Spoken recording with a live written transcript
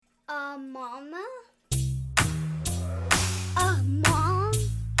Mama? Mom?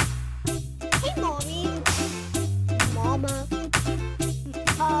 Hey, Mommy. Mama.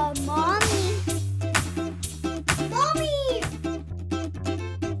 Mommy. Mommy!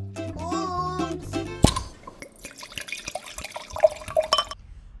 Moms.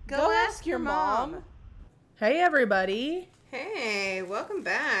 Go ask your mom. Hey, everybody. Hey, welcome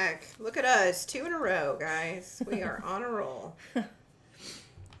back. Look at us, 2 in a row, guys. We are on a roll.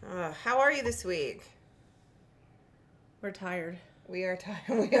 How are you this week? We're tired. We are tired.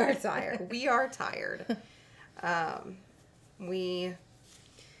 We are tired. We are tired. We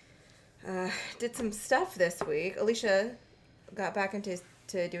did some stuff this week. Alicia got back into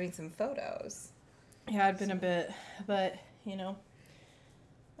doing some photos. Yeah, I'd been a bit, but,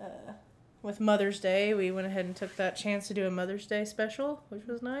 with Mother's Day, we went ahead and took that chance to do a Mother's Day special, which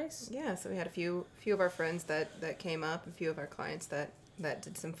was nice. Yeah, so we had a few of our friends that came up, a few of our clients that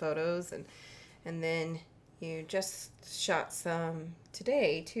did some photos, and then you just shot some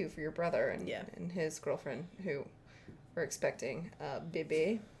today too for your brother and his girlfriend who were expecting a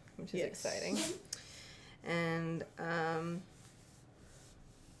baby, which is exciting. And now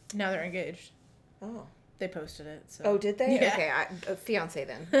they're engaged. Oh. They posted it. So. Oh, did they? Yeah. Okay, fiance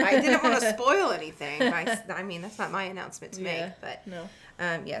then. I didn't want to spoil anything. I mean, that's not my announcement to make, but no.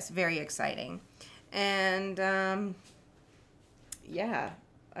 Yes, very exciting. And I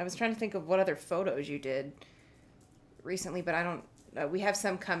was trying to think of what other photos you did recently, but I don't. We have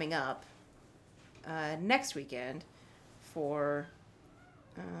some coming up next weekend for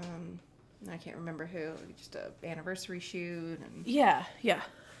I can't remember who. Just a anniversary shoot and Yeah.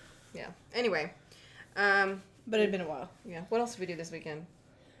 Anyway. But it had been a while. Yeah. What else did we do this weekend?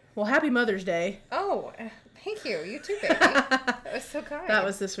 Well, happy Mother's Day. Oh, thank you. You too, baby. That was so kind. That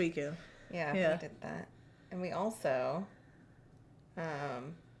was this weekend. Yeah, we did that. And we also,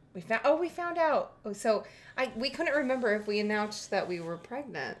 we found out. So we couldn't remember if we announced that we were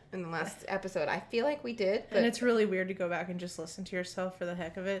pregnant in the last episode. I feel like we did. But And it's really weird to go back and just listen to yourself for the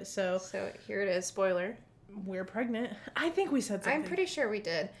heck of it. So here it is. Spoiler. We're pregnant. I think we said something. I'm pretty sure we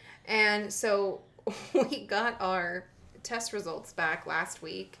did. And so we got our test results back last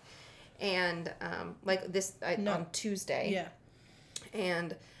week. And on Tuesday. Yeah.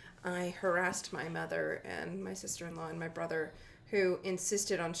 And I harassed my mother and my sister-in-law and my brother, who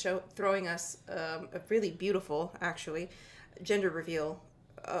insisted on throwing us a really beautiful, actually, gender reveal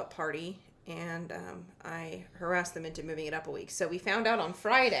party. And I harassed them into moving it up a week. So we found out on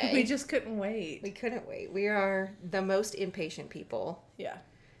Friday. We just couldn't wait. We couldn't wait. We are the most impatient people. Yeah.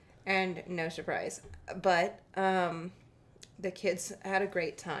 And no surprise. But the kids had a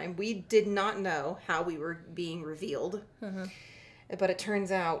great time. We did not know how we were being revealed. Uh-huh. But it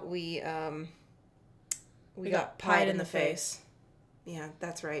turns out we got pied in the face. Yeah,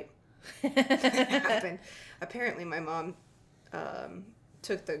 that's right. That happened. Apparently, my mom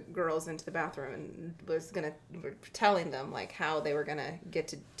took the girls into the bathroom and was telling them like how they were gonna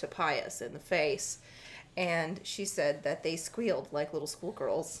get to pie us in the face. And she said that they squealed like little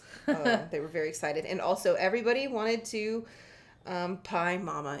schoolgirls. They were very excited, and also everybody wanted to pie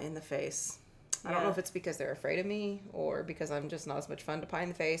Mama in the face. I don't know if it's because they're afraid of me or because I'm just not as much fun to pie in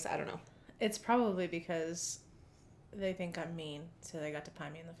the face. I don't know. It's probably because they think I'm mean, so they got to pie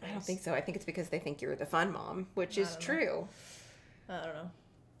me in the face. I don't think so. I think it's because they think you're the fun mom, which is true. I don't know.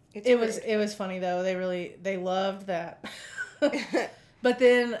 It was funny though. They loved that. But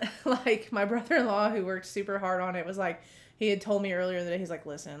then, like, my brother-in-law, who worked super hard on it, was like, he had told me earlier in the day, he's like,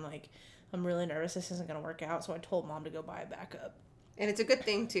 listen, like, I'm really nervous. This isn't going to work out. So I told Mom to go buy a backup. And it's a good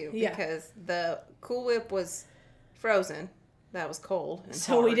thing, too, because the Cool Whip was frozen. That was cold. And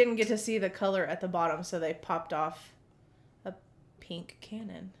so we didn't get to see the color at the bottom, so they popped off a pink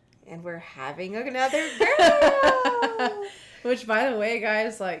cannon. And we're having another girl! Which, by the way,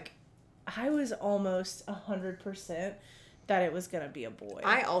 guys, like, I was almost 100% that it was going to be a boy.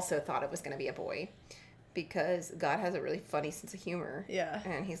 I also thought it was going to be a boy because God has a really funny sense of humor. Yeah.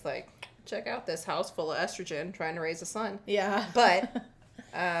 And he's like, check out this house full of estrogen trying to raise a son. Yeah. But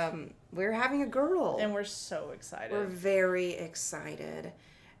we're having a girl. And we're so excited. We're very excited.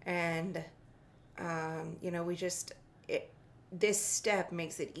 And, this step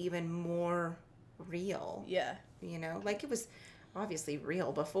makes it even more real. Yeah. Like it was obviously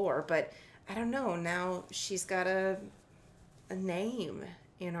real before, but I don't know. Now she's got a name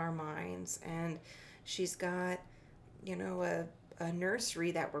in our minds, and she's got a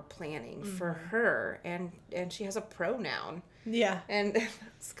nursery that we're planning for her, and she has a pronoun. Yeah. And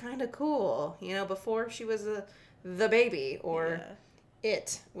it's kind of cool. Before she was the baby or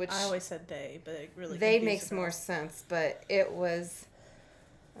it, which I always said they, but it really they makes more sense, but it was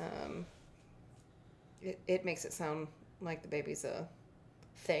It makes it sound like the baby's a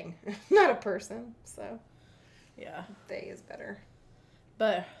thing, not a person. So Yeah. they is better.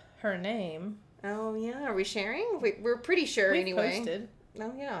 But her name, Oh yeah, are we sharing? We're pretty sure we anyway. posted.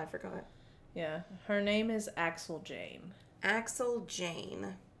 Oh yeah, I forgot. Yeah. Her name is Axel Jane. Axel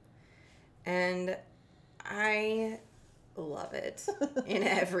Jane, and I love it in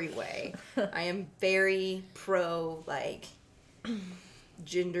every way. I am very pro like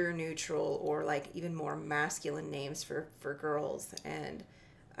gender neutral or like even more masculine names for girls, and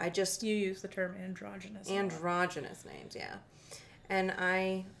I just You use the term androgynous. androgynous names, yeah. And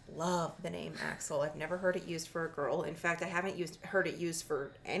I love the name Axel. I've never heard it used for a girl. In fact, I haven't heard it used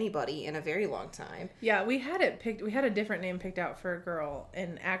for anybody in a very long time. Yeah, we had it picked. We had a different name picked out for a girl,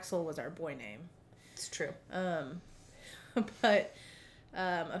 and Axel was our boy name. It's true. But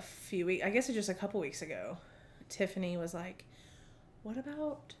a few weeks, I guess it's just a couple weeks ago, Tiffany was like, "What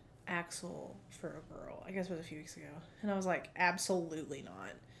about Axel for a girl?" I guess it was a few weeks ago, and I was like, "Absolutely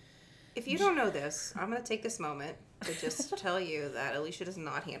not." If you don't know this, I'm going to take this moment to just tell you that Alicia does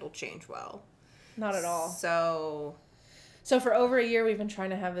not handle change well. Not at all. So, For over a year, we've been trying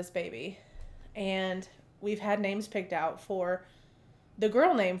to have this baby, and we've had names picked out for the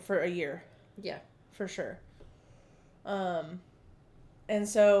girl name for a year, yeah. for sure. And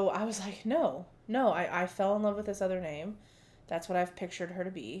so I was like, no, I fell in love with this other name. That's what I've pictured her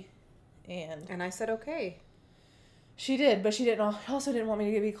to be. And I said, okay. She did, but she didn't. Also didn't want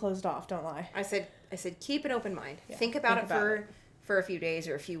me to be closed off. Don't lie. I said, keep an open mind. Yeah, think about think it about for a few days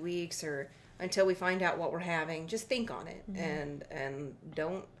or a few weeks or until we find out what we're having. Just think on it and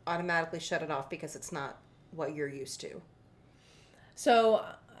don't automatically shut it off because it's not what you're used to. So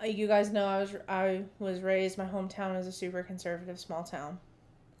you guys know I was raised. My hometown is a super conservative small town.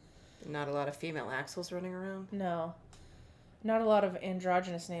 Not a lot of female Axels running around. No, not a lot of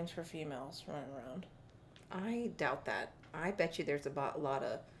androgynous names for females running around. I doubt that. I bet you there's a lot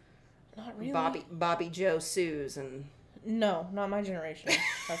of Not really. Bobby Joe Sues and No, not my generation.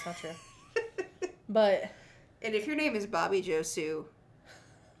 That's not true. But and if your name is Bobby Joe Sue,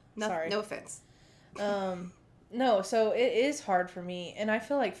 Sorry. no offense. no, so it is hard for me, and I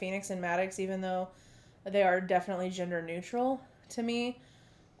feel like Phoenix and Maddox, even though they are definitely gender neutral to me,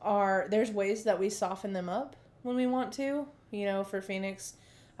 there's ways that we soften them up when we want to. You know, for Phoenix,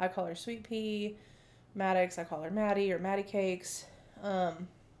 I call her Sweet Pea. Maddox, I call her Maddie or Maddie Cakes.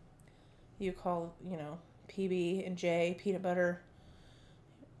 You call, PB and J, Peanut Butter,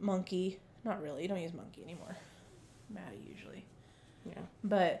 Monkey. Not really. You don't use Monkey anymore. Maddie usually. Yeah.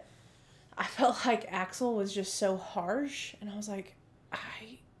 But I felt like Axel was just so harsh, and I was like,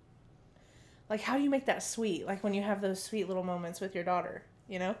 how do you make that sweet? Like when you have those sweet little moments with your daughter,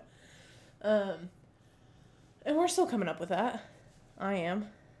 you know? And we're still coming up with that. I am.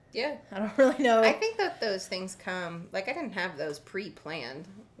 Yeah. I don't really know. I think that those things come, like I didn't have those pre-planned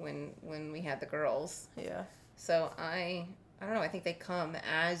when we had the girls. Yeah. So I don't know, I think they come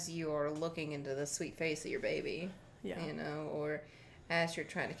as you're looking into the sweet face of your baby. Yeah. Or as you're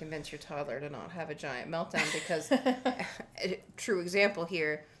trying to convince your toddler to not have a giant meltdown because, true example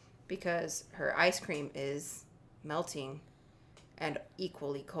here, because her ice cream is melting and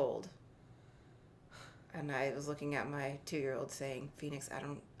equally cold. And I was looking at my 2-year-old saying, Phoenix,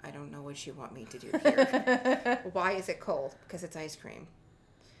 I don't know what you want me to do here. Why is it cold? Because it's ice cream.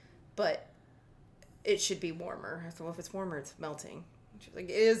 But it should be warmer. I said, well, if it's warmer, it's melting. She's like,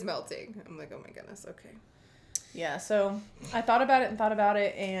 it is melting. I'm like, oh my goodness, okay. Yeah, so I thought about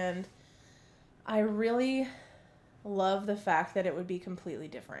it, and I really love the fact that it would be completely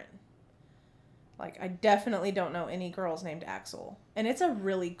different. Like, I definitely don't know any girls named Axel. And it's a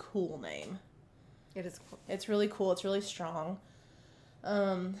really cool name. It is cool. It's really cool. It's really strong.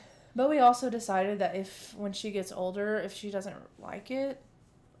 But we also decided that when she gets older, if she doesn't like it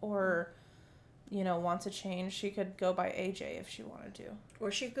or, wants a change, she could go by AJ if she wanted to.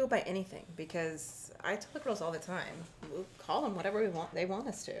 Or she could go by anything because I tell the girls all the time, we'll call them whatever they want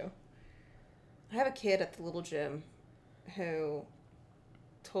us to. I have a kid at the little gym who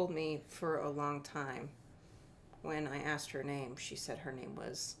told me for a long time when I asked her name, she said her name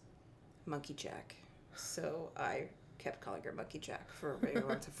was Monkey Jack. So I kept calling her Monkey Jack for a very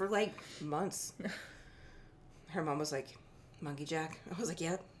long time, for like months. Her mom was like, Monkey Jack? I was like,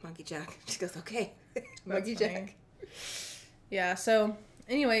 yeah, Monkey Jack. She goes, okay, Monkey Jack. Yeah, so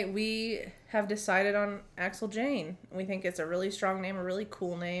anyway, we have decided on Axel Jane. We think it's a really strong name, a really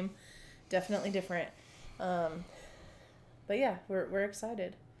cool name. Definitely different. But yeah, we're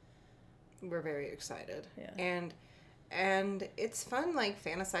excited. We're very excited. Yeah. And it's fun, like,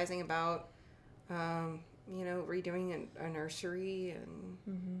 fantasizing about, redoing a nursery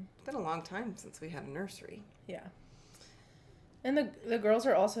and It's been a long time since we had a nursery. Yeah. And the girls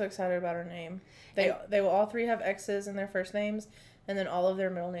are also excited about her name. They will all three have X's in their first names, and then all of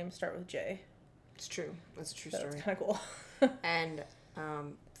their middle names start with J. It's true. That's a true So story. it's kind of cool. And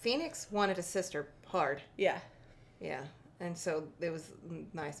Phoenix wanted a sister hard. Yeah. Yeah. And so it was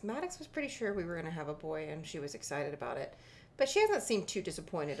nice. Maddox was pretty sure we were going to have a boy, and she was excited about it. But she hasn't seemed too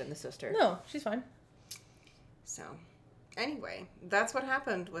disappointed in the sister. No, she's fine. So, anyway, that's what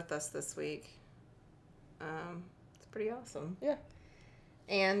happened with us this week. It's pretty awesome. Yeah.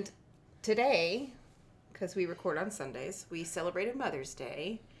 And today, because we record on Sundays, we celebrated Mother's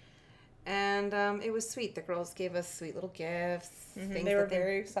Day. And it was sweet. The girls gave us sweet little gifts. Mm-hmm. They were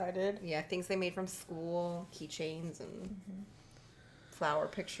very excited. Yeah, things they made from school, keychains and flower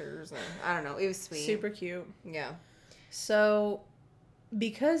pictures. And I don't know. It was sweet. Super cute. Yeah. So,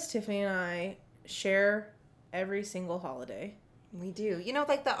 because Tiffany and I share every single holiday. We do. You know,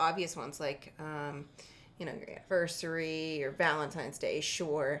 like the obvious ones, like, your anniversary or Valentine's Day,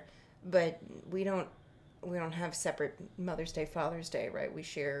 sure. But we don't have separate Mother's Day, Father's Day, right? We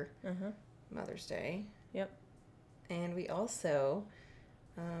share Mother's Day. Yep. And we also,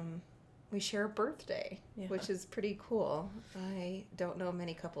 we share a birthday, which is pretty cool. I don't know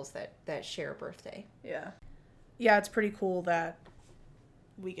many couples that share a birthday. Yeah. Yeah, it's pretty cool that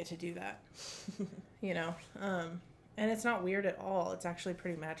we get to do that, and it's not weird at all. It's actually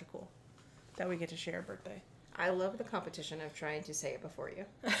pretty magical that we get to share a birthday. I love the competition of trying to say it before you.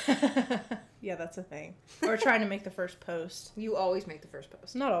 Yeah, that's a thing. Or trying to make the first post. You always make the first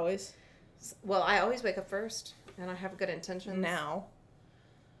post. Not always. Well, I always wake up first, and I have good intentions. Now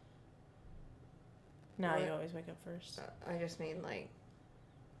What? you always wake up first. I just mean, like,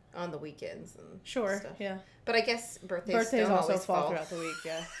 on the weekends and Sure, stuff. yeah. But I guess birthdays don't also always fall throughout the week,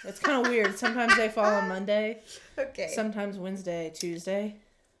 yeah. It's kind of weird. Sometimes they fall on Monday. Okay. Sometimes Wednesday, Tuesday,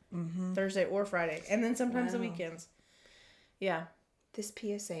 Thursday, or Friday. And then sometimes the weekends. Yeah. This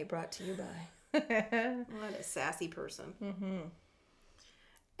PSA brought to you by... What a sassy person. Mm-hmm.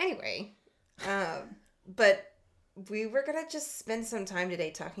 Anyway, but we were going to just spend some time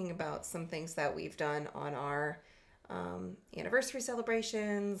today talking about some things that we've done on our anniversary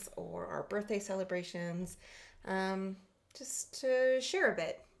celebrations or our birthday celebrations, just to share a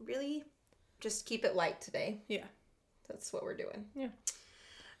bit. Really, just keep it light today. Yeah. That's what we're doing. Yeah.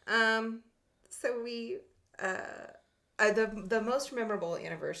 So we, the most memorable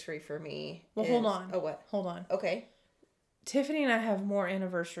anniversary for me. Well, hold on. Oh, what? Hold on. Okay. Tiffany and I have more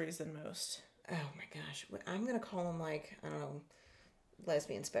anniversaries than most. Oh my gosh. I'm going to call them, like, I don't know,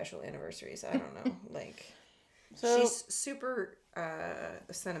 lesbian special anniversaries. I don't know. Like, So, she's super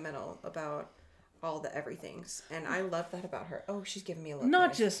sentimental about all the everythings. And I love that about her. Oh, she's giving me a look. not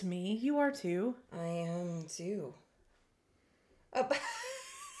guys. just me. You are too. I am too. Oh,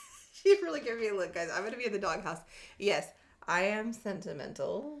 she's really giving me a look, guys. I'm going to be in the doghouse. Yes, I am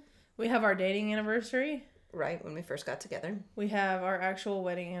sentimental. We have our dating anniversary. Right, when we first got together. We have our actual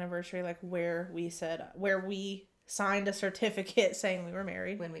wedding anniversary, like where we signed a certificate saying we were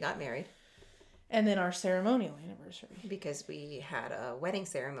married. When we got married. And then our ceremonial anniversary. Because we had a wedding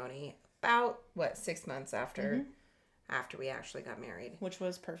ceremony about, 6 months after we actually got married. Which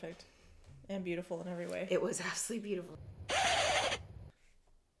was perfect and beautiful in every way. It was absolutely beautiful.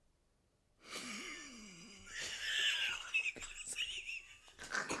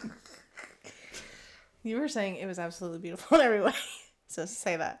 You were saying it was absolutely beautiful in every way. So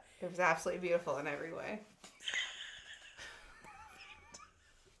say that. It was absolutely beautiful in every way.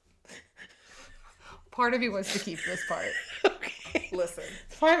 Part of me wants to keep this part. Okay. Listen.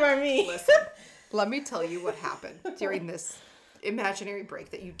 It's fine by me. Listen. Let me tell you what happened during this imaginary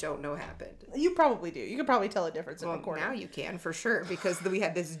break that you don't know happened. You probably do. You could probably tell a difference in Well, recording. now you can, for sure, because we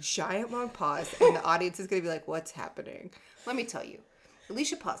had this giant long pause, and the audience is going to be like, what's happening? Let me tell you.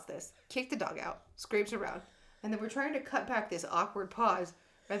 Alicia paused this, kicked the dog out, scrapes around, and then we're trying to cut back this awkward pause.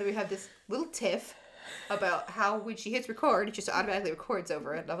 And then we had this little tiff about how when she hits record, it just automatically records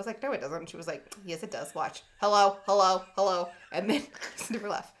over it. And I was like, no, it doesn't. And she was like, yes, it does. Watch. Hello, hello, hello. And then, never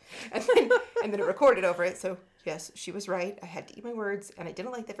laugh. And then it recorded over it. So, yes, she was right. I had to eat my words, and I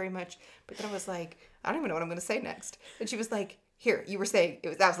didn't like that very much. But then I was like, I don't even know what I'm going to say next. And she was like, here, you were saying it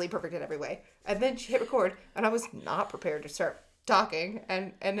was absolutely perfect in every way. And then she hit record, and I was not prepared to start talking,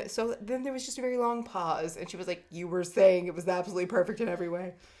 and so then there was just a very long pause, and she was like, you were saying it was absolutely perfect in every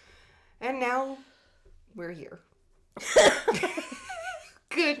way. And now we're here.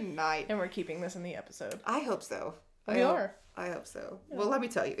 Good night. And we're keeping this in the episode. I hope so. We I are. hope so. Yeah. Well, let me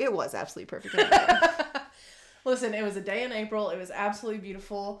tell you, it was absolutely perfect in every way. Listen, it was a day in April. It was absolutely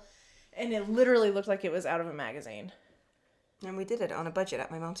beautiful, and it literally looked like it was out of a magazine. And we did it on a budget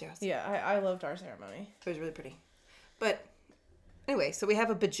at my mom's house. Yeah, I loved our ceremony. It was really pretty. But anyway, so we have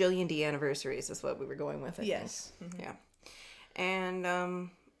a bajillion D anniversaries is what we were going with, I Yes. think. Yeah. And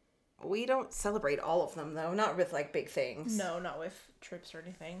we don't celebrate all of them, though. Not with, like, big things. No, not with trips or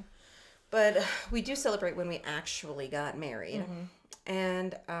anything. But we do celebrate when we actually got married.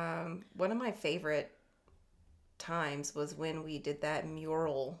 And one of my favorite times was when we did that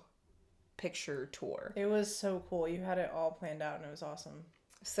mural picture tour. It was so cool. You had it all planned out, and it was awesome.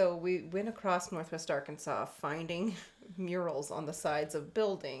 So we went across Northwest Arkansas finding murals on the sides of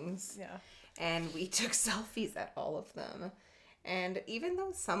buildings. Yeah. And we took selfies at all of them. And even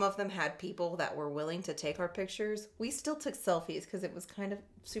though some of them had people that were willing to take our pictures, we still took selfies because it was kind of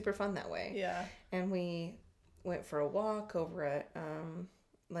super fun that way. Yeah. And we went for a walk over at,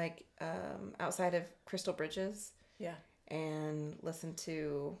 outside of Crystal Bridges. Yeah. And listened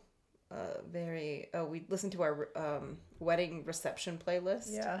to we listened to our wedding reception playlist.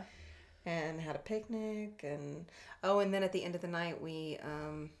 Yeah. And had a picnic. And then at the end of the night, we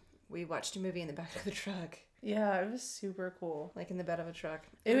watched a movie in the back of the truck. Yeah, it was super cool. Like in the bed of a truck.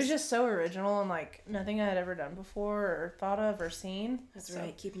 It was just so original and like nothing I had ever done before or thought of or seen. That's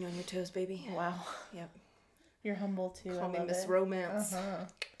right. Keeping you on your toes, baby. Wow. Yep. You're humble too. Call I me love Miss it. Romance.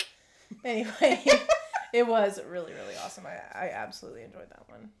 Anyway, it was really, really awesome. I absolutely enjoyed that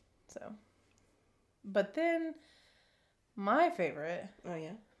one. So, but then my favorite Oh,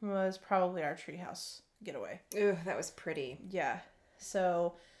 yeah? was probably our treehouse getaway. Ooh, that was pretty. Yeah.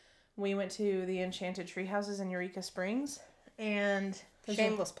 So we went to the Enchanted Tree Houses in Eureka Springs, and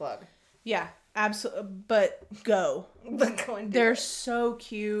Shameless plug. yeah, absolutely. But go. But go and do They're it. so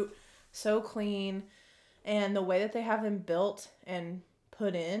cute, so clean, and the way that they have them built and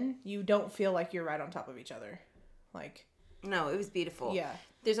put in, you don't feel like you're right on top of each other. Like, No, it was beautiful. yeah.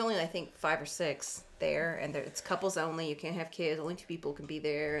 There's only, I think, 5 or 6 there, and it's couples only. You can't have kids. Only 2 people can be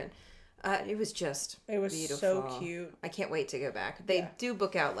there, and it was just It was beautiful. so cute. I can't wait to go back. They Yeah. do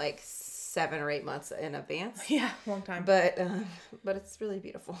book out like 7 or 8 months in advance, Yeah, long time. but it's really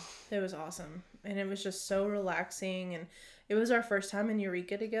beautiful. It was awesome. And it was just so relaxing. And it was our first time in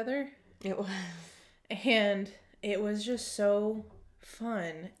Eureka together. It was And it was just so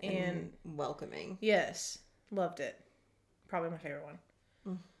fun. And welcoming. yes, loved it. Probably my favorite one.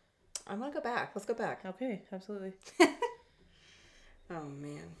 I want to go back. Let's go back. Okay, absolutely. Oh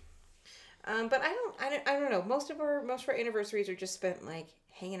man. But I don't know. Most of our anniversaries are just spent like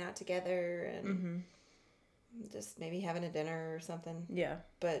hanging out together and just maybe having a dinner or something. Yeah,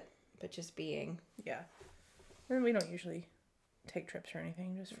 But just being. yeah. And we don't usually take trips or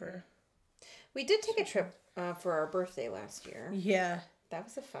anything, just for... We did take a trip for our birthday last year. Yeah. That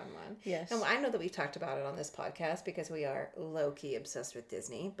was a fun one. Yes. And I know that we've talked about it on this podcast because we are low-key obsessed with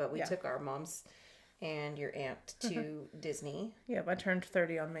Disney, but we Yeah. took our moms and your aunt to Disney. Yeah, I turned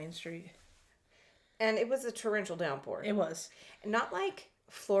 30 on Main Street. And it was a torrential downpour. It was. Not like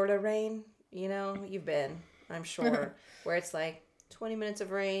Florida rain, you know, you've been, I'm sure, where it's like 20 minutes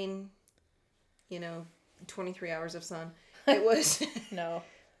of rain, 23 hours of sun. It was No.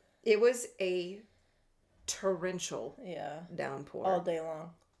 it was a torrential Yeah. downpour. All day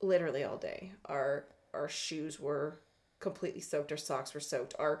long. Literally all day. Our shoes were completely soaked, our socks were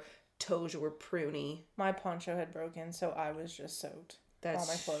soaked, our toes were pruny. My poncho had broken, so I was just soaked. All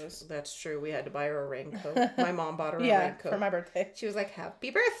my clothes. That's true. We had to buy her a raincoat. My mom bought her a Yeah, raincoat. for my birthday. She was like, "Happy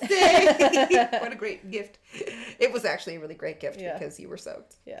birthday!" What a great gift. It was actually a really great gift Yeah. because you were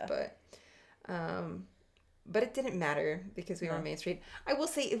soaked. Yeah. But it didn't matter because we were on Main Street. I will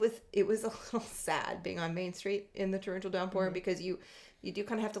say it was a little sad being on Main Street in the torrential downpour because you do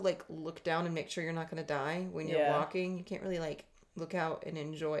kind of have to like look down and make sure you're not going to die when you're Yeah. walking. You can't really like look out and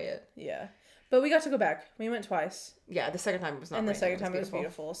enjoy it. Yeah. But we got to go back. We went twice. Yeah, the second time it was not. And the raining. second time it was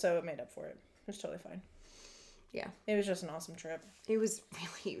beautiful, so it made up for it. It was totally fine. Yeah, It was just an awesome trip. it was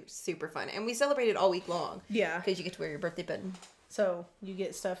really super fun, and we celebrated all week long Yeah. because you get to wear your birthday button. So you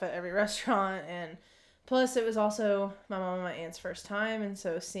get stuff at every restaurant, and plus it was also my mom and my aunt's first time, and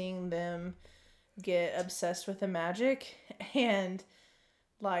so seeing them get obsessed with the magic and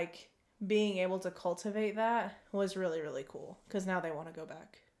like being able to cultivate that was really, really cool because now they want to go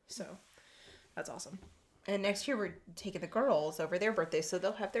back. So that's awesome. And next year we're taking the girls over their birthday, so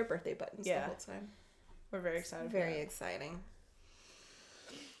they'll have their birthday buttons the Yeah. whole time. We're very excited. Very for exciting.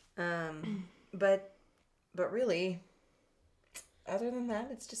 But really, other than that,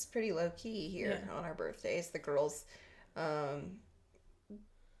 it's just pretty low key here on our birthdays. The girls,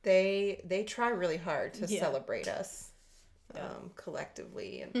 they try really hard to celebrate us,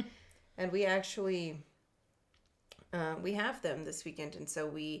 collectively, and we actually, we have them this weekend, and so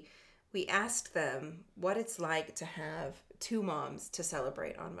we asked them what it's like to have two moms to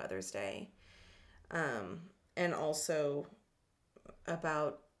celebrate on Mother's Day, and also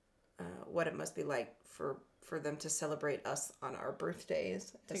about what it must be like for them to celebrate us on our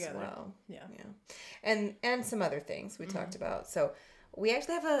birthdays Together. as well. Yeah. And some other things we talked about. So we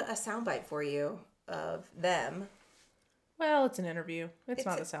actually have a soundbite for you of them. Well, it's an interview. It's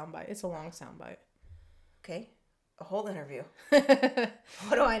not a soundbite. It's a long soundbite. Okay, a whole interview.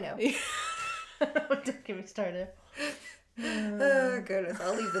 What do I know? Don't get me started. Oh goodness,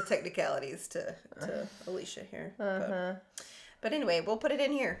 I'll leave the technicalities to Alicia here. But anyway, we'll put it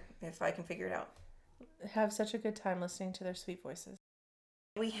in here if I can figure it out. Have such a good time listening to their sweet voices.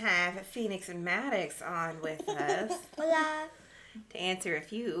 We have Phoenix and Maddox on with us Hola. to answer a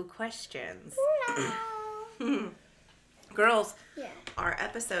few questions. Hola. Girls, Yeah. our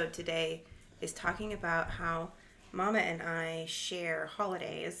episode today is talking about how Mama and I share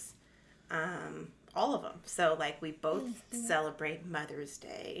holidays, all of them. So, like, we both celebrate Mother's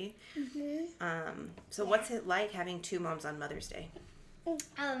Day. So, what's it like having two moms on Mother's Day?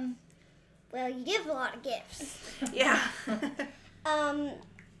 Well, you give a lot of gifts. Yeah.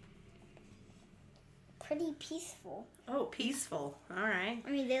 Pretty peaceful. Oh, peaceful. All right. I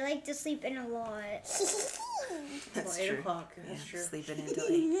mean, they like to sleep in a lot. That's 8 true. o'clock. Yeah, That's true. sleeping in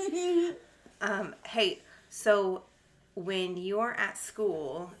till 8. Hey, so when you're at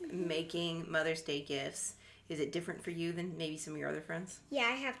school making Mother's Day gifts, is it different for you than maybe some of your other friends? Yeah,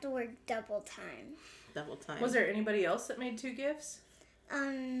 I have to work double time. Double time. Was there anybody else that made 2 gifts?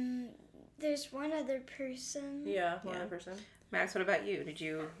 There's one other person. Yeah, one Yeah. other person. Max, what about you? Did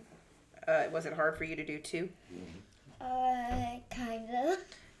you, was it hard for you to do 2? Kinda.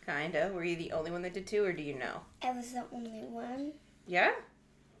 Kinda. Were you the only one that did 2, or do you know? I was the only one. Yeah?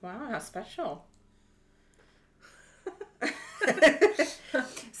 Wow, how special.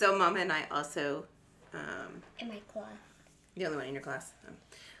 So Mama and I also, In my class. the only one in your class,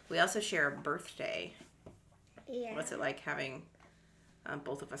 we also share a birthday. Yeah. What's it like having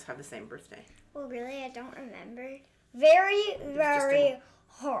both of us have the same birthday? Well, really, I don't remember. Very, very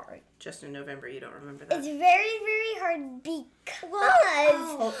hard. Just in November, you don't remember that? It's very, very hard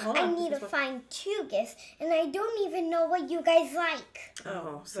because Hold I on, need to this one. find 2 gifts, and I don't even know what you guys like.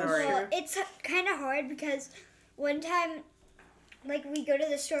 Oh, That's sorry. true. Well, it's kind of hard because one time, like, we go to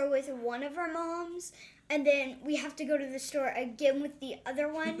the store with one of our moms, and then we have to go to the store again with the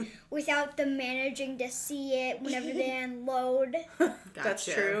other one without them managing to see it whenever they unload. That's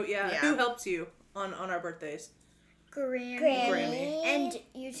Gotcha. true. Yeah. Yeah. Who helps you on our birthdays? Grammy. Grammy. And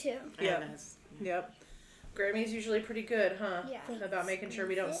you too. Yeah. And us. Yep. Grammy's usually pretty good, huh? Yeah. About making sure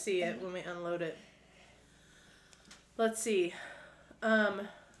we don't see it when we unload it. Let's see.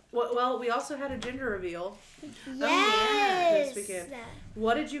 Well, we also had a gender reveal. Yes. This weekend.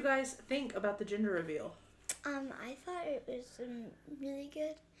 What did you guys think about the gender reveal? I thought it was really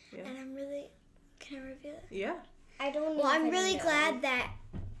good, Yeah. and I'm really. Can I reveal it? Yeah. I don't. Well, I'm really glad that.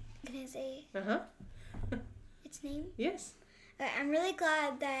 Can I say Uh-huh. its name? Yes. I'm really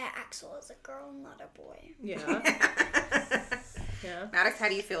glad that Axel is a girl, not a boy. Yeah. Yeah. Maddox, how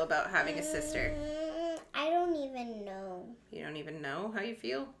do you feel about having a sister? I don't even know. You don't even know how you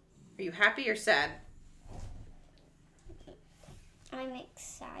feel? Are you happy or sad? I'm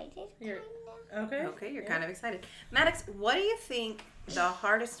excited. You're- Kinda. Okay. Okay, you're Yeah. kind of excited. Maddox, what do you think the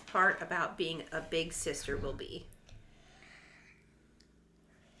hardest part about being a big sister will be?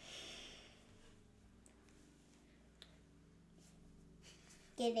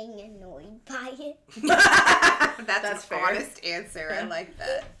 Getting annoyed by it. That's an fair. honest answer. I like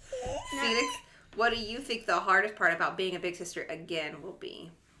that. Phoenix, what do you think the hardest part about being a big sister again will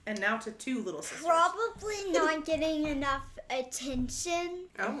be? And now to 2 little sisters. Probably not getting enough attention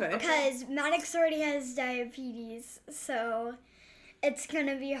Okay. because Maddox already has diabetes, so it's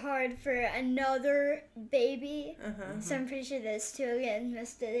gonna be hard for another baby. Uh-huh. So I'm pretty sure those 2 are getting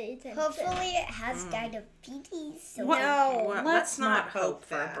most of the attention. Hopefully it has diabetes. So What? no. Well, let's not hope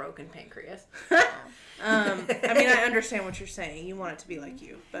for that. a broken pancreas. I mean, I understand what you're saying. You want it to be like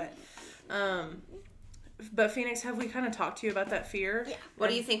you, but Phoenix, have we kind of talked to you about that fear? Yeah. What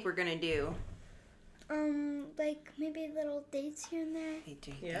do you think we're gonna do? Like maybe little dates here and there.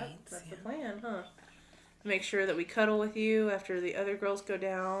 Yeah, that's the plan, huh? Make sure that we cuddle with you after the other girls go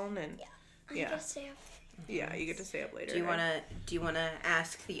down, and I Yeah. guess they have. yeah, you get to stay up later. Do you right? wanna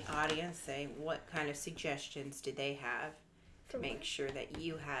ask the audience, say what kind of suggestions did they have to For make what? sure that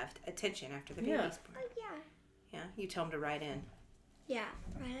you have attention after the Yeah. baby's born? Oh yeah. Yeah, you tell them to write in. Yeah.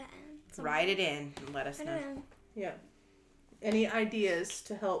 Right at end. Write it in and let us Right know. at end. Yeah. Any ideas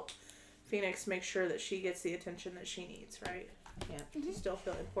to help Phoenix make sure that she gets the attention that she needs, right? Yeah. To still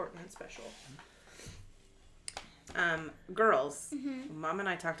feel important and special. Girls, Mom and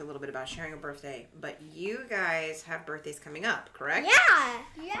I talked a little bit about sharing a birthday, but you guys have birthdays coming up, correct? Yeah.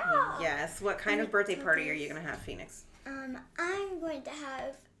 Yes. What kind of birthday party are you going to have, Phoenix? I'm going to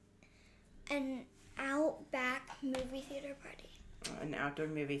have an Outback movie theater party. An outdoor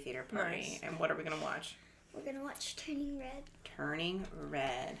movie theater party. Nice. And what are we going to watch? We're going to watch Turning Red. Turning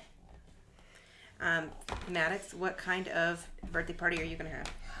Red. Maddox, what kind of birthday party are you going to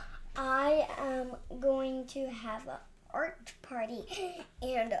have? I am going to have an art party,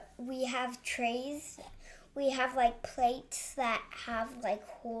 and we have trays. We have like plates that have like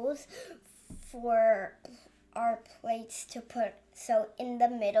holes for our plates to put. So in the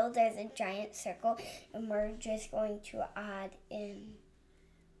middle there's a giant circle, and we're just going to add in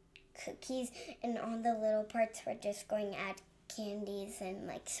cookies, and on the little parts we're just going to add candies and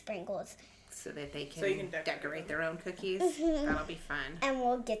like sprinkles. So that they can, So you can decorate their own cookies. That'll be fun. And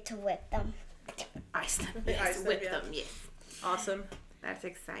we'll get to whip them. Ice them. Ice Yes, them, whip yeah. them, yes. Awesome. That's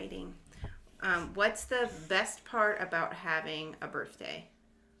exciting. What's the best part about having a birthday?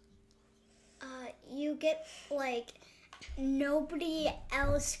 You get like nobody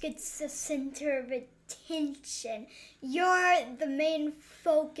else gets the center of attention. You're the main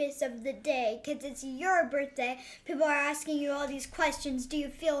focus of the day because it's your birthday. People are asking you all these questions. Do you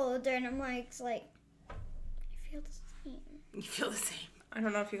feel older? And I'm like, it's like, I feel the same. You feel the same. I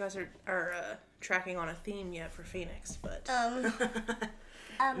don't know if you guys are tracking on a theme yet for Phoenix, but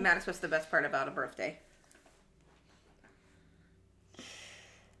Maddox, what's the best part about a birthday?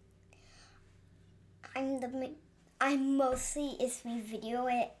 I'm mostly, if we video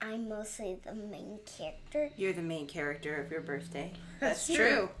it, I'm mostly the main character. You're the main character of your birthday. That's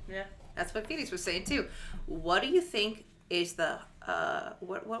true. Yeah. That's what Phoenix was saying too. What do you think is the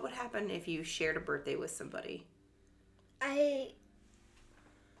what would happen if you shared a birthday with somebody? I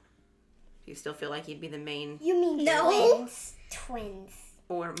Do you still feel like you'd be the main You mean No. twins? Twins.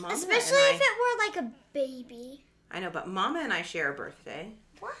 or Mama Especially and if it were like a baby. I know, but Mama and I share a birthday.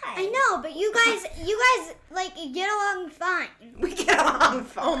 Why? Why? I know, but you guys like get along fine. We get along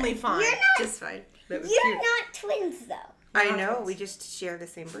fine. Only fine. You're not. Just fine. That was You're cute. not twins though. I Not know. twins. We just share the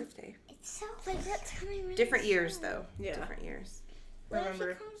same birthday. It's so like that's coming. Really Different years soon. though. Yeah. Different years. What if he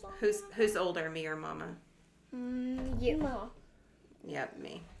Remember, comes along? Who's older, me or Mama? You. No. Yep,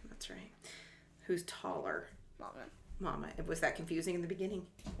 me. That's right. Who's taller? Mama. Mama. Was that confusing in the beginning?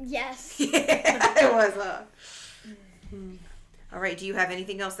 Yes. Yeah, it was. All right. Do you have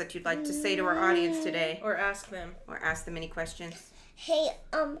anything else that you'd like to say to our audience today, or ask them. or ask them any questions? Hey,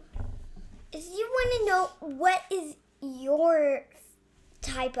 if you want to know what is your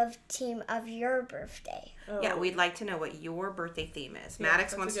type of theme of your birthday? Yeah, Oh. we'd like to know what your birthday theme is. Yeah,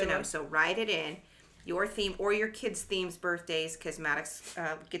 Maddox that's a wants to good know, one. so write it in. Your theme or your kids' themes, birthdays, because Maddox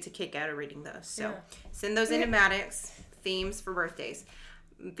gets a kick out of reading those. So Yeah. send those into Maddox, themes for birthdays.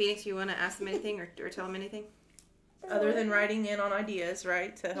 Phoenix, you want to ask them anything or tell them anything? Other than writing in on ideas,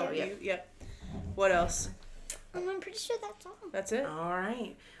 right? To help Yeah. you. Yep. What else? I'm pretty sure that's all. That's it. All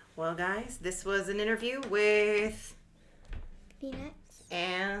right. Well, guys, this was an interview with Peanuts.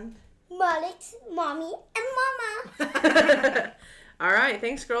 and Mullet, mommy, and mama. All right.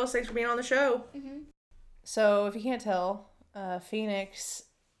 Thanks, girls. Thanks for being on the show. Mhm. So, if you can't tell, Phoenix,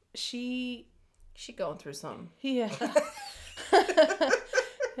 she going through something. yeah.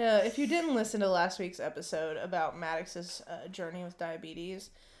 Yeah, if you didn't listen to last week's episode about Maddox's journey with diabetes,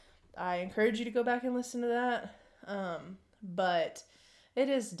 I encourage you to go back and listen to that. But it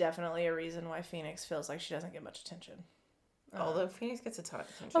is definitely a reason why Phoenix feels like she doesn't get much attention. Although Phoenix gets a ton of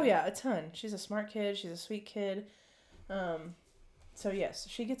attention. Oh yeah, a ton. She's a smart kid. She's a sweet kid. So yes,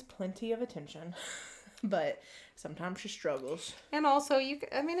 she gets plenty of attention, but sometimes she struggles. And also, I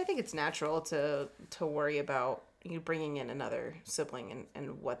think it's natural to worry about you bringing in another sibling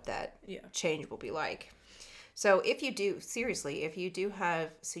and what that Yeah. change will be like. So if you do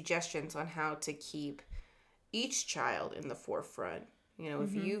have suggestions on how to keep each child in the forefront,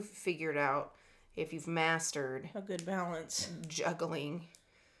 if you've figured out, if you've mastered A good balance. juggling,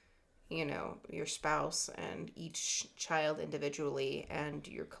 your spouse and each child individually and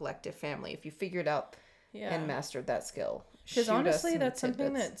your collective family, if you figured out Yeah. and mastered that skill. Because shoot us honestly, some that's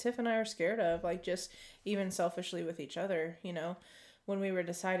something tidbits. that Tiff and I are scared of. Like, just even selfishly with each other, when we were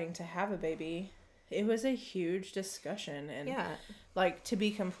deciding to have a baby, it was a huge discussion. And, Yeah. like, to be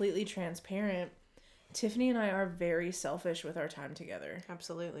completely transparent, Tiffany and I are very selfish with our time together.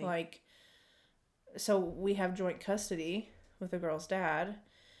 Absolutely. Like, so we have joint custody with the girl's dad.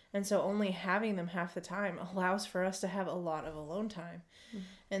 And so only having them half the time allows for us to have a lot of alone time.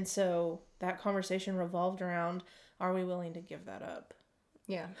 And so that conversation revolved around, are we willing to give that up?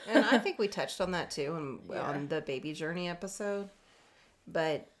 Yeah, and I think we touched on that too on the baby journey episode,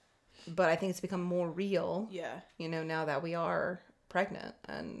 but I think it's become more real. Yeah. Now that we are pregnant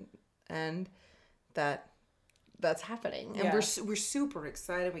and that's happening, and we're super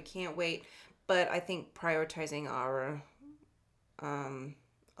excited. We can't wait. But I think prioritizing our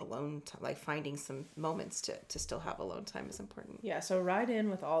alone time, like finding some moments to still have alone time is important. Yeah, so write in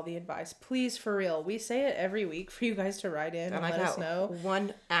with all the advice. Please, for real. We say it every week for you guys to write in and let us know.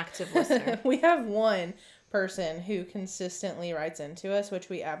 One active listener. We have one person who consistently writes into us, which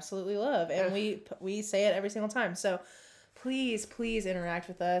we absolutely love. And we say it every single time. So please interact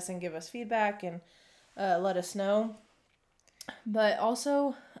with us and give us feedback and let us know. But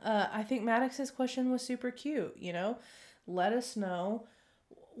also, I think Maddox's question was super cute, Let us know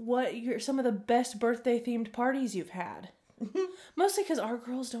what some of the best birthday themed parties you've had. Mostly because our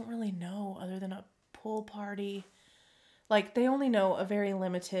girls don't really know other than a pool party. Like, they only know a very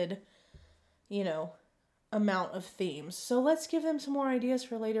limited, amount of themes. So let's give them some more ideas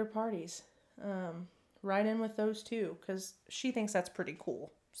for later parties. Write in with those too, because she thinks that's pretty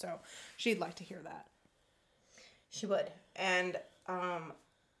cool. So she'd like to hear that. She would. And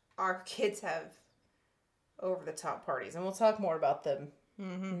our kids have over the top parties, and we'll talk more about them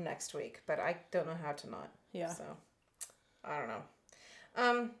next week, but I don't know how to not. Yeah. So I don't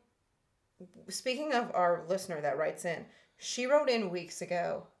know. Speaking of our listener that writes in, she wrote in weeks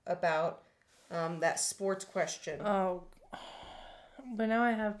ago about that sports question. Oh, but now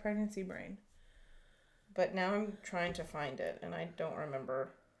I have pregnancy brain. But now I'm trying to find it, and I don't remember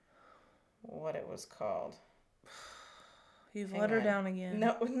what it was called. You've let her down again.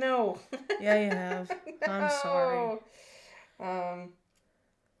 No. Yeah, you have. No. I'm sorry.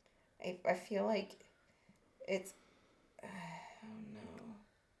 I feel like it's... oh,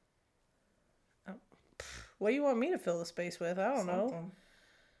 no. What do you want me to fill the space with? I don't know.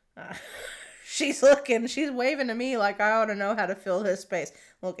 She's looking. She's waving to me like I ought to know how to fill this space.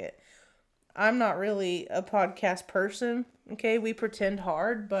 I'm not really a podcast person. Okay, we pretend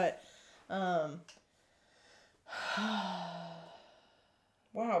hard, but...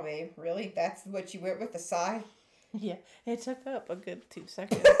 Wow, babe. Really? That's what you went with the sigh? Yeah, it took up a good 2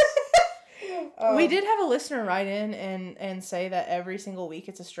 seconds. We did have a listener write in and say that every single week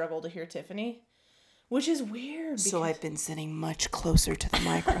it's a struggle to hear Tiffany, which is weird. So I've been sitting much closer to the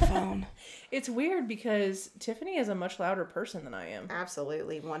microphone. It's weird because Tiffany is a much louder person than I am.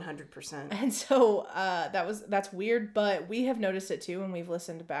 Absolutely, 100%. And so that's weird, but we have noticed it too when we've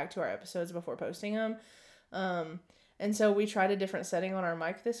listened back to our episodes before posting them. And so we tried a different setting on our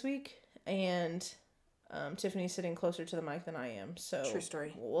mic this week, and Tiffany's sitting closer to the mic than I am. So true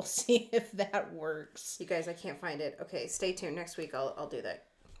story. We'll see if that works. You guys, I can't find it. Okay, stay tuned. Next week I'll do that.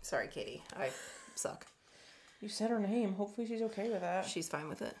 Sorry, Katie. I suck. You said her name. Hopefully she's okay with that. She's fine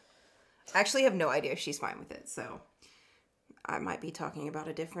with it. I actually have no idea if she's fine with it, so I might be talking about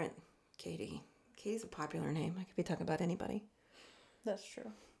a different Katie. Katie's a popular name. I could be talking about anybody. That's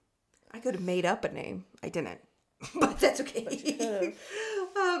true. I could have made up a name. I didn't. But that's okay. But you could have.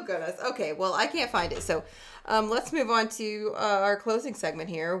 Oh, goodness. Okay, well, I can't find it. So let's move on to our closing segment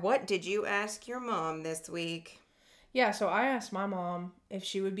here. What did you ask your mom this week? Yeah, so I asked my mom if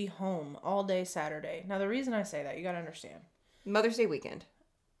she would be home all day Saturday. Now, the reason I say that, you got to understand. Mother's Day weekend.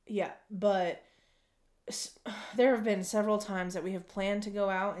 Yeah, but there have been several times that we have planned to go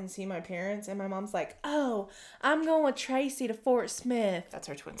out and see my parents, and my mom's like, oh, I'm going with Tracy to Fort Smith. That's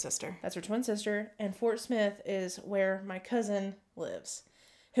her twin sister. That's her twin sister, and Fort Smith is where my cousin lives,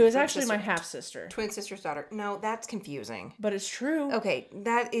 who is actually my half-sister. Twin sister's daughter. No, that's confusing. But it's true. Okay,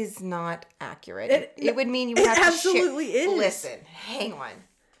 that is not accurate. It would mean you would have to absolutely is. Listen, hang on.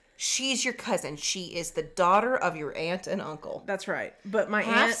 She's your cousin. She is the daughter of your aunt and uncle. That's right. But my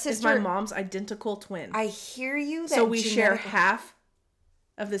aunt is my mom's identical twin. I hear you. So we share half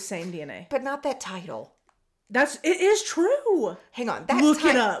of the same DNA. But not that title. It is true. Hang on. Look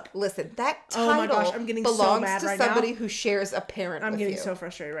it up. Listen, that title oh my gosh, I'm getting belongs so mad to right somebody now. who shares a parent I'm with getting you. so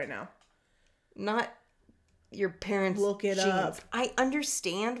frustrated right now. Not your parents' Look it genes. up. I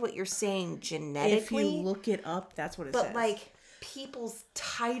understand what you're saying genetically. If you look it up, that's what it says. But like, people's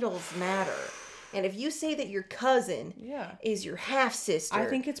titles matter. And if you say that your cousin is your half-sister, I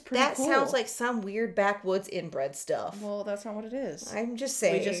think it's pretty cool. That sounds like some weird backwoods inbred stuff. Well, that's not what it is. I'm just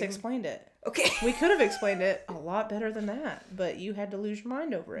saying. We just explained it. Okay. We could have explained it a lot better than that, but you had to lose your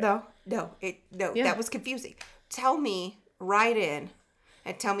mind over it. No, that was confusing. Tell me, write in,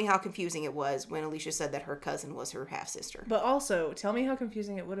 and tell me how confusing it was when Alicia said that her cousin was her half-sister. But also, tell me how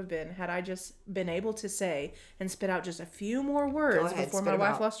confusing it would have been had I just been able to say and spit out just a few more words before my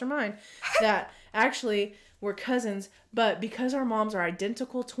wife lost her mind. That actually, we're cousins, but because our moms are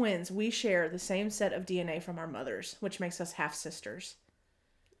identical twins, we share the same set of DNA from our mothers, which makes us half sisters.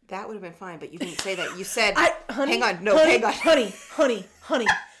 That would have been fine, but you didn't say that. You said, honey, hang on, no, honey, hang on.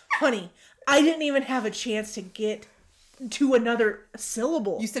 Honey. I didn't even have a chance to get to another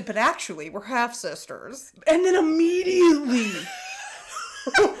syllable. You said, but actually, we're half sisters. And then immediately,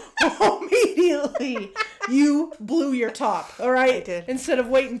 you blew your top, all right? I did. Instead of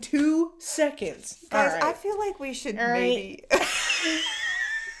waiting 2 seconds. Guys, all right. I feel like we should All right. maybe... I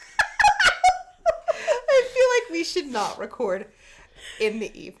feel like we should not record in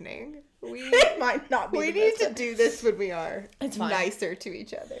the evening. It might not be. We need to do this when we are It's fine. nicer to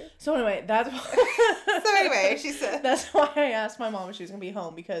each other. So anyway, So anyway, she said... That's why I asked my mom if she was going to be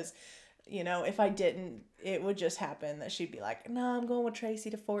home, because, you know, if I didn't, it would just happen that she'd be like, no, I'm going with Tracy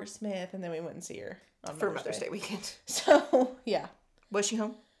to Fort Smith, and then we wouldn't see her on For Mother's Day weekend. So, yeah. Was she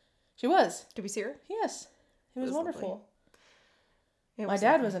home? She was. Did we see her? Yes. It was wonderful. It My was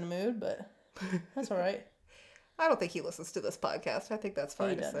dad lovely. was in a mood, but that's all right. I don't think he listens to this podcast. I think that's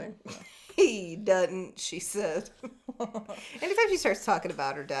fine to say. doesn't. He doesn't, she said. Anytime she starts talking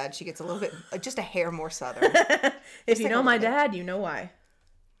about her dad, she gets a little bit, just a hair more southern. If you like know a my little bit. dad, you know why.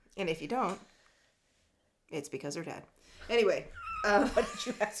 And if you don't, it's because her dad. Anyway, What did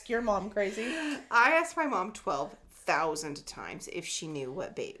you ask your mom, crazy? I asked my mom 12,000 times if she knew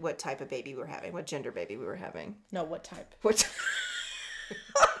what type of baby we were having, what gender baby we were having. No, what type? What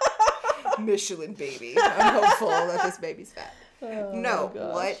Michelin baby. I'm hopeful that this baby's fat. No,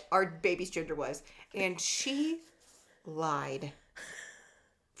 gosh. what our baby's gender was. And she lied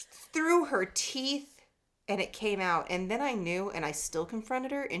through her teeth, and it came out. And then I knew, and I still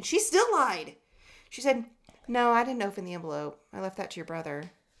confronted her, and she still lied. She said, no, I didn't open the envelope. I left that to your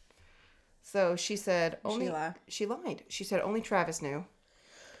brother. So she said, she lied. She said only Travis knew,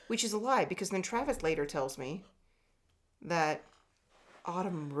 which is a lie, because then Travis later tells me that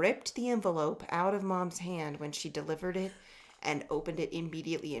Autumn ripped the envelope out of Mom's hand when she delivered it and opened it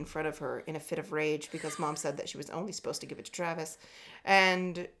immediately in front of her in a fit of rage, because Mom said that she was only supposed to give it to Travis.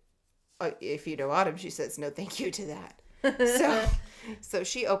 And if you know Autumn, she says no thank you to that. So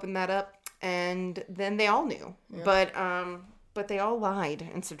she opened that up, and then they all knew. Yeah. But they all lied,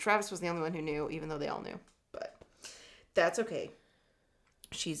 and so Travis was the only one who knew, even though they all knew. But that's okay.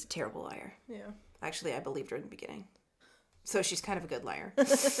 She's a terrible liar. Yeah. Actually, I believed her in the beginning. So she's kind of a good liar.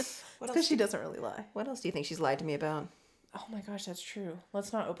 Because she doesn't really lie. What else do you think she's lied to me about? Oh my gosh, that's true.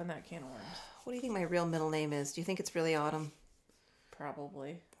 Let's not open that can of worms. What do you think my real middle name is? Do you think it's really Autumn?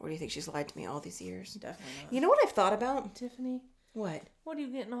 Probably. Or do you think she's lied to me all these years? Definitely not. You know what I've thought about? Tiffany, What? what are you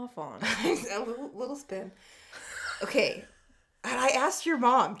getting off on? A little spin. Okay. And I asked your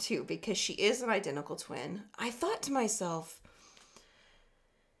mom, too, because she is an identical twin. I thought to myself,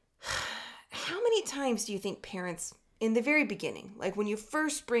 how many times do you think parents, in the very beginning, like when you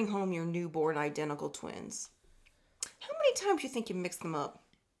first bring home your newborn identical twins, how many times do you think you mix them up?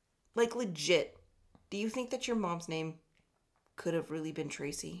 Like, legit. Do you think that your mom's name could have really been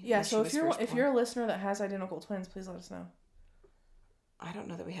Tracy? Yeah, so if you're a listener that has identical twins, please let us know. I don't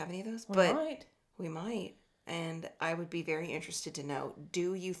know that we have any of those, We but might. we might. And I would be very interested to know,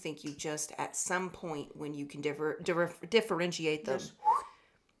 do you think you just, at some point when you can differentiate them,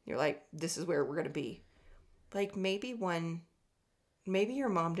 you're like, this is where we're going to be? Like, maybe your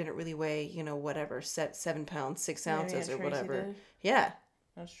mom didn't really weigh, 7 pounds, 6 ounces Aunt or Tracy whatever. did. Yeah.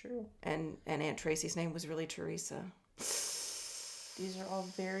 That's true. And Aunt Tracy's name was really Teresa. These are all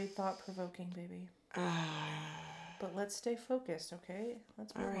very thought-provoking, baby. But let's stay focused, okay?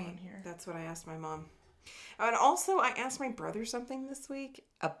 Let's move on here. That's what I asked my mom. And also, I asked my brother something this week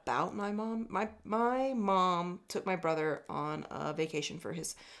about my mom. My mom took my brother on a vacation for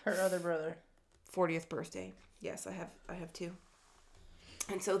his Her other brother. 40th birthday. Yes, I have two.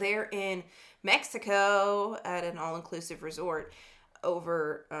 And so they're in Mexico at an all-inclusive resort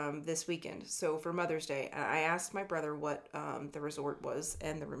over this weekend. So for Mother's Day, I asked my brother what the resort was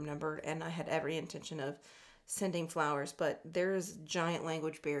and the room number, and I had every intention of sending flowers, but there's a giant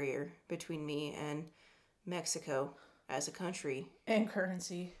language barrier between me and Mexico as a country. And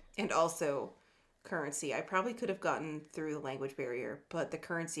currency. And also currency. I probably could have gotten through the language barrier, but the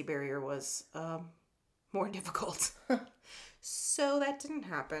currency barrier was more difficult. So that didn't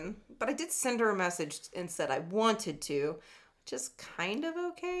happen. But I did send her a message and said I wanted to, which is kind of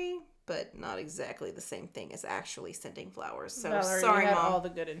okay, but not exactly the same thing as actually sending flowers. So Valerie, sorry, you had Mom. all the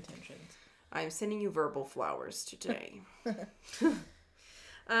good intentions. I'm sending you verbal flowers today. What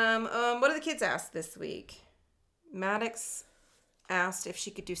did the kids ask this week? Maddox asked if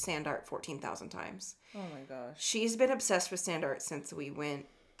she could do sand art 14,000 times. Oh my gosh. She's been obsessed with sand art since we went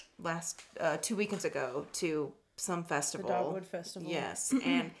last 2 weekends ago to some festival. The Dogwood Festival. Yes,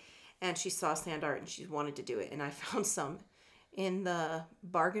 and she saw sand art and she wanted to do it, and I found some in the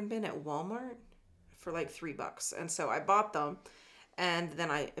bargain bin at Walmart for like $3, and so I bought them, and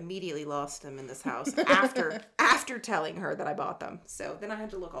then I immediately lost them in this house after telling her that I bought them. So then I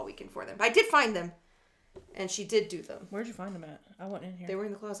had to look all weekend for them. But I did find them, and she did do them. Where'd you find them at? I wasn't in here. They were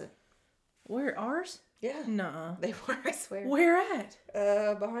in the closet. Where, ours? Yeah. Nuh-uh. They were, I swear. Where at?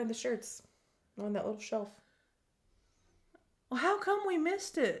 Behind the shirts. On that little shelf. Well, how come we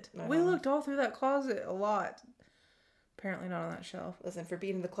missed it? We looked all through that closet a lot. Apparently not on that shelf. Listen, for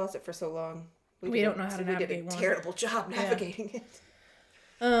being in the closet for so long, we don't know how to navigate We did a one. terrible job navigating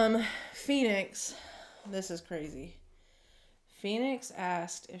it. Phoenix. This is crazy. Phoenix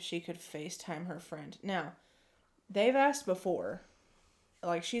asked if she could FaceTime her friend. Now, they've asked before.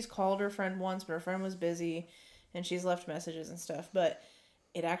 Like, she's called her friend once, but her friend was busy, and she's left messages and stuff. But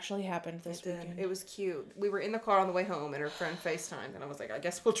it actually happened this weekend. It was cute. We were in the car on the way home, and her friend FaceTimed, and I was like, I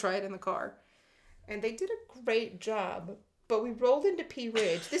guess we'll try it in the car. And they did a great job. But we rolled into Pea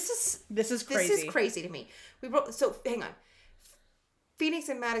Ridge. This is crazy. This is crazy to me. So hang on. Phoenix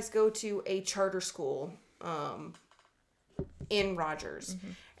and Maddox go to a charter school in Rogers.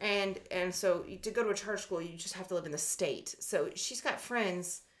 Mm-hmm. And so to go to a charter school, you just have to live in the state. So she's got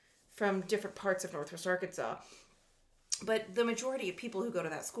friends from different parts of Northwest Arkansas. But the majority of people who go to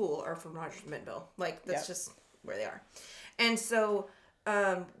that school are from Rogers and Bentonville. Like, that's just where they are. And so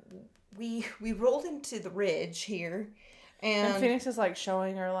we rolled into the Ridge here. And Phoenix is like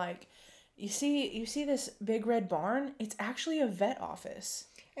showing her, like, you see this big red barn? It's actually a vet office.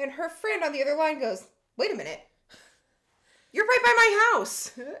 And her friend on the other line goes, wait a minute. You're right by my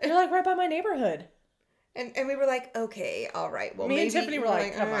house. You're like right by my neighborhood. And we were like, okay, all right. Well, Me and Tiffany were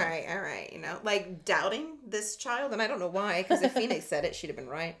like, all right, you know, like doubting this child. And I don't know why, because if Phoenix said it, she'd have been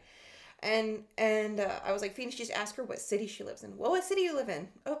right. And I was like, Phoenix, just ask her what city she lives in. Well, what city you live in?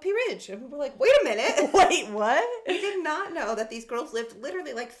 Oh, Pea Ridge. And we were like, wait a minute. Wait, what? We did not know that these girls lived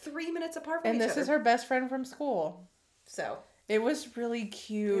literally like 3 minutes apart from each other. And this is her best friend from school. So. It was really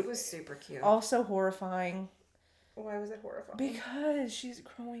cute. It was super cute. Also horrifying. Why was it horrifying? Because she's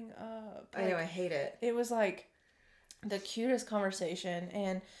growing up. I know, I hate it. It was like the cutest conversation,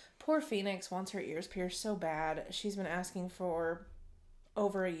 and poor Phoenix wants her ears pierced so bad. She's been asking for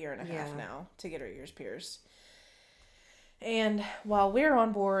over a year and a half now to get her ears pierced. And while we're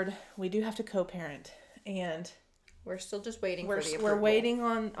on board, we do have to co-parent, and we're still just waiting for the approval. We're waiting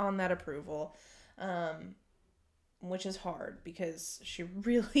on that approval. Which is hard because she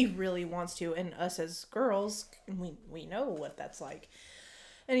really, really wants to, and us as girls, we know what that's like.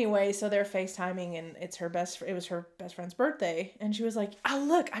 Anyway, so they're FaceTiming, and it was her best friend's birthday, and she was like, "Oh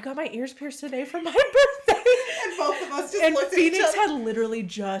look, I got my ears pierced today for my birthday." And both of us just and looked Phoenix at each other. had literally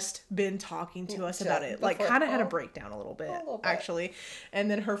just been talking to us about it, like kind of had a breakdown a little bit, actually.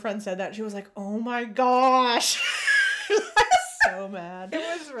 And then her friend said that she was like, "Oh my gosh," so mad. It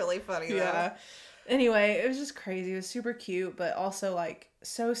was really funny though. Yeah. Anyway, it was just crazy. It was super cute, but also, like,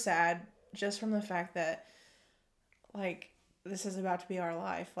 so sad just from the fact that, like, this is about to be our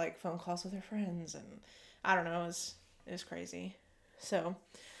life. Like, phone calls with her friends, and I don't know. It was crazy. So,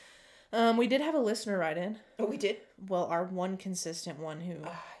 we did have a listener write in. Oh, we did? Well, our one consistent one who...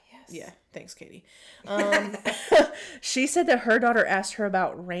 yes. Yeah, thanks, Katie. She said that her daughter asked her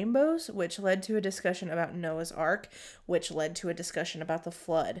about rainbows, which led to a discussion about Noah's Ark, which led to a discussion about the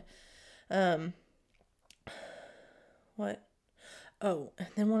flood. What? Oh, and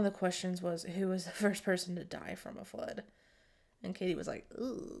then one of the questions was, who was the first person to die from a flood? And Katie was like,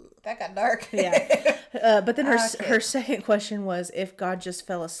 ooh. That got dark. Yeah. But then her second question was if God just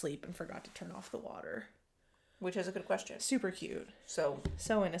fell asleep and forgot to turn off the water. Which is a good question. Super cute. So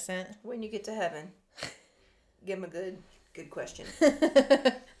innocent. When you get to heaven, give him a good question.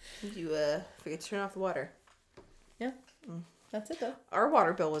 You forget to turn off the water. Yeah. That's it though. Our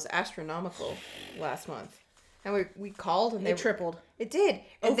water bill was astronomical last month. And we called and they tripled. It did.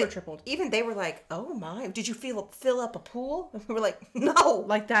 Over tripled. Even they were like, "Oh my, did you fill up a pool?" And we were like, "No."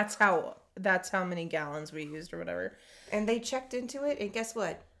 Like that's how many gallons we used or whatever. And they checked into it, and guess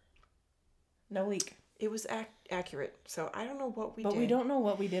what? No leak. It was accurate. So I don't know what we did. But we don't know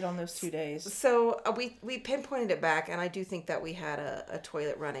what we did on those 2 days. So we pinpointed it back, and I do think that we had a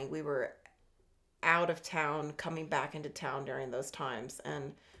toilet running. We were out of town, coming back into town during those times,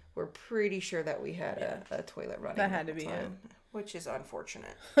 and we're pretty sure that we had a toilet running. That had to be it. Which is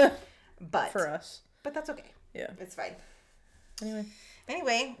unfortunate. But for us. But that's okay. Yeah. It's fine.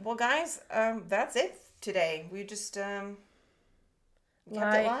 Anyway, well guys, that's it today. We just kept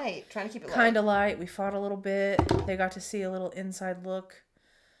it light. Trying to keep it light. Kinda light. We fought a little bit. They got to see a little inside look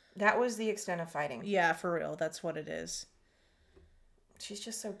That was the extent of fighting. Yeah, for real. That's what it is. She's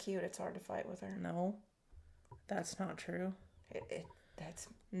just so cute. It's hard to fight with her. No, that's not true. That's...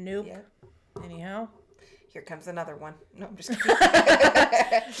 Nope. Yeah. Anyhow. Here comes another one. No, I'm just kidding.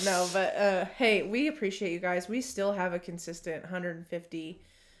 No, but hey, we appreciate you guys. We still have a consistent 150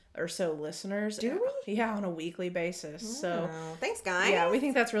 or so listeners. Do we? Yeah, on a weekly basis. So thanks, guys. Yeah, we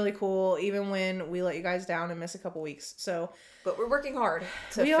think that's really cool, even when we let you guys down and miss a couple weeks. So, but we're working hard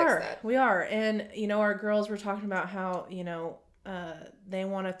to fix that. We are. And, you know, our girls were talking about how, you know, they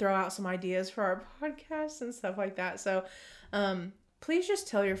want to throw out some ideas for our podcast and stuff like that. So, please just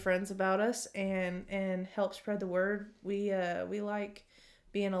tell your friends about us and help spread the word. We like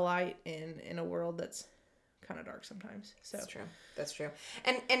being a light in a world that's kind of dark sometimes. So That's true.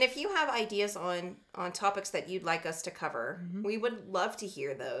 And if you have ideas on topics that you'd like us to cover, we would love to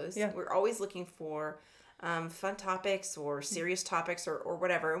hear those. Yeah. We're always looking for fun topics or serious topics or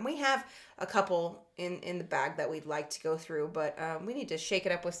whatever. And we have a couple in the bag that we'd like to go through, but we need to shake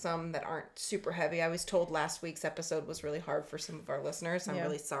it up with some that aren't super heavy. I was told last week's episode was really hard for some of our listeners. I'm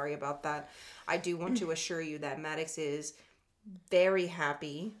really sorry about that. I do want to assure you that Maddox is very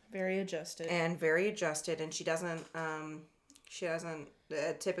happy, very adjusted, and she doesn't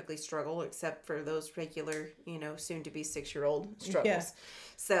typically struggle except for those regular, you know, soon to be 6-year-old struggles. Yeah.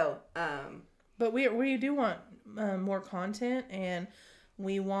 So, but we do want more content, and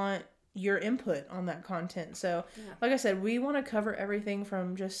we want your input on that content. So, like I said, we want to cover everything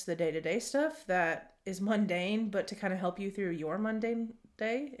from just the day-to-day stuff that is mundane, but to kind of help you through your mundane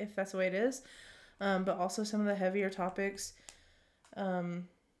day, if that's the way it is. But also some of the heavier topics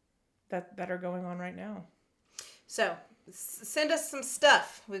that are going on right now. So send us some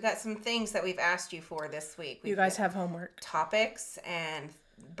stuff. We've got some things that we've asked you for this week. You guys have homework. Topics and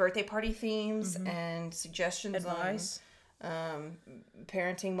birthday party themes and suggestions, advice on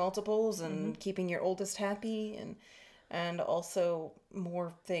parenting multiples and keeping your oldest happy and also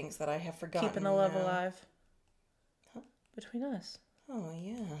more things that I have forgotten. Keeping the love alive between us. Oh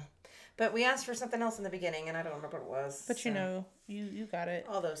yeah. But we asked for something else in the beginning, and I don't remember what it was. But you know, you got it.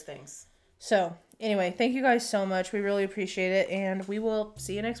 All those things. So, anyway, thank you guys so much. We really appreciate it, and we will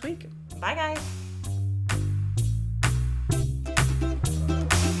see you next week. Bye, guys.